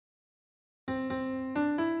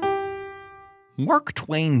Mark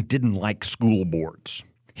Twain didn't like school boards.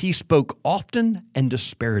 He spoke often and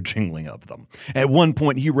disparagingly of them. At one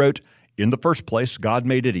point he wrote, "In the first place, God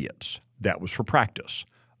made idiots. That was for practice.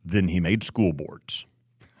 Then he made school boards."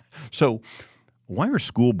 So, why are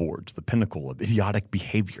school boards the pinnacle of idiotic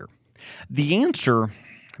behavior? The answer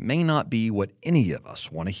may not be what any of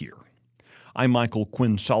us want to hear. I'm Michael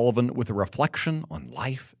Quinn Sullivan with a reflection on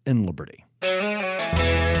life and liberty.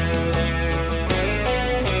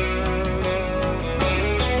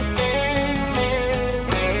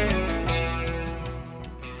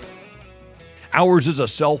 Ours is a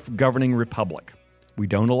self-governing republic. We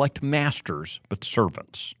don't elect masters, but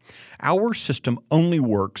servants. Our system only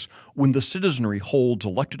works when the citizenry holds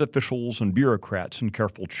elected officials and bureaucrats in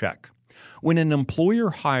careful check. When an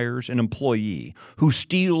employer hires an employee who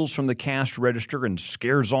steals from the cash register and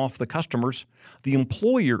scares off the customers, the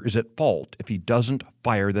employer is at fault if he doesn't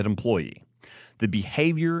fire that employee. The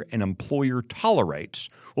behavior an employer tolerates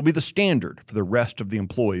will be the standard for the rest of the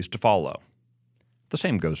employees to follow. The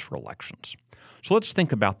same goes for elections. So let's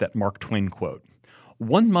think about that Mark Twain quote.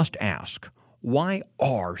 One must ask, why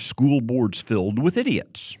are school boards filled with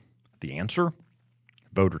idiots? The answer?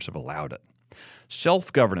 Voters have allowed it.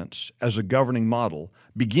 Self-governance as a governing model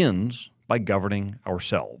begins by governing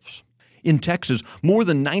ourselves. In Texas, more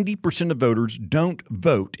than 90% of voters don't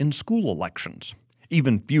vote in school elections.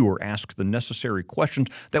 Even fewer ask the necessary questions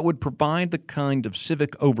that would provide the kind of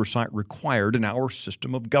civic oversight required in our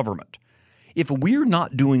system of government. If we're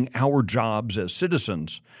not doing our jobs as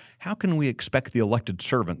citizens, how can we expect the elected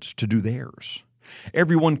servants to do theirs?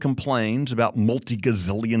 Everyone complains about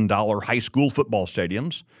multi-gazillion-dollar high school football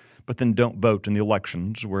stadiums, but then don't vote in the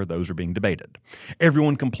elections where those are being debated.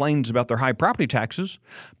 Everyone complains about their high property taxes,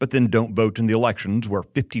 but then don't vote in the elections where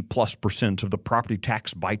 50+% of the property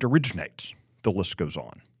tax bite originates. The list goes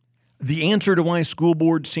on. The answer to why school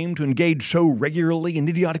boards seem to engage so regularly in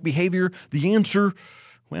idiotic behavior, the answer,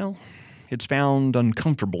 well, it's found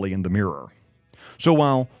uncomfortably in the mirror. So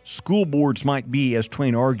while school boards might be, as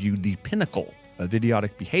Twain argued, the pinnacle of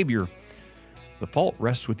idiotic behavior, the fault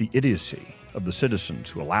rests with the idiocy of the citizens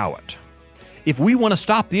who allow it. If we want to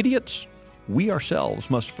stop the idiots, we ourselves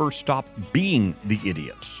must first stop being the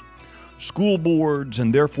idiots. School boards,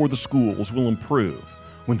 and therefore the schools, will improve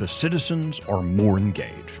when the citizens are more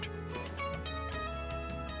engaged.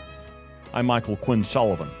 I'm Michael Quinn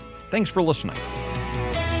Sullivan. Thanks for listening.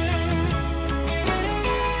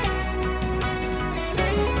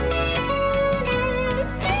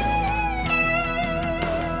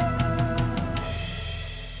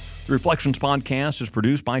 The Reflections podcast is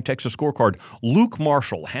produced by Texas Scorecard. Luke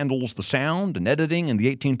Marshall handles the sound and editing in the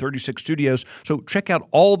 1836 studios, so check out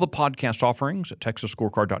all the podcast offerings at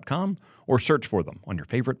texasscorecard.com or search for them on your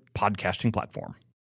favorite podcasting platform.